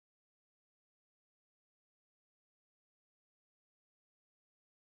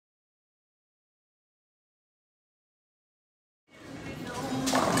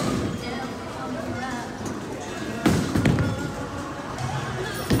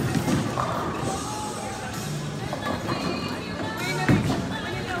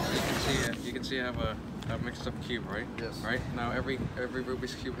have a mixed up cube, right? Yes. Right? Now every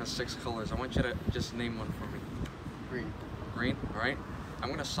Rubik's Cube has 6 colors. I want you to just name one for me. Green. Green, alright? I'm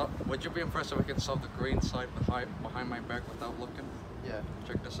gonna solve. Would you be impressed if I can solve the green side behind my back without looking? Yeah.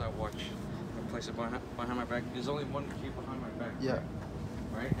 Check this out, watch. I'm gonna place it behind my back. There's only one cube behind my back. Yeah.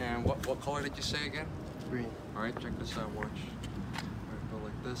 Right? And what color did you say again? Green. Alright, check this out, watch. Alright, go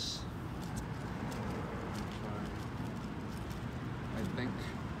like this. I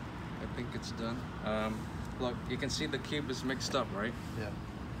think it's done. Look, you can see the cube is mixed up, right? Yeah.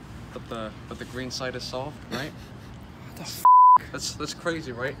 But the green side is soft, right? What the f? That's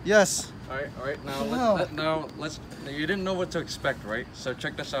crazy, right? Yes. All right. Now let's. You didn't know what to expect, right? So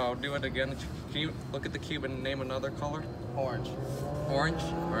check this out. I'll do it again. Can you look at the cube and name another color? Orange. Orange.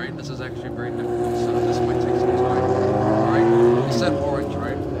 All right. This is actually very difficult, so this might take some time. All right. You said orange,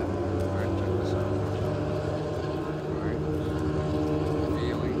 right? Yeah. All right. Check this out. All right.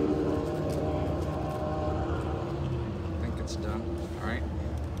 Feeling. I think it's done. All right.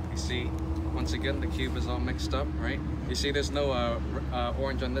 You see, once again, the cube is all mixed up, right? You see there's no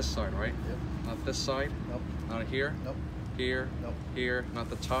orange on this side, right? Yep. Not this side. Nope. Not here. Nope. Here. Nope. Here. Not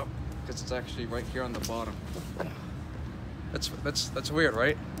the top, because it's actually right here on the bottom. That's weird,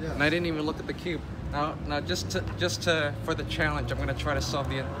 right? Yeah. And I didn't even look at the cube. Now just to for the challenge, I'm gonna try to solve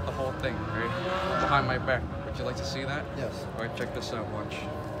the whole thing, right? Behind my back. Would you like to see that? Yes. All right. Check this out. Watch.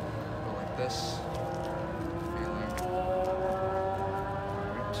 Go like this. Feeling.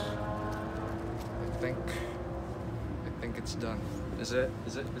 I think it's done. Is it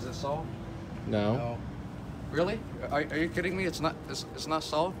solved? No. No. Really? Are you kidding me? It's not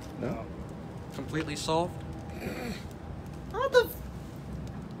solved? No. Completely solved? What the?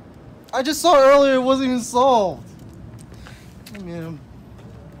 I just saw earlier it wasn't even solved. I mean,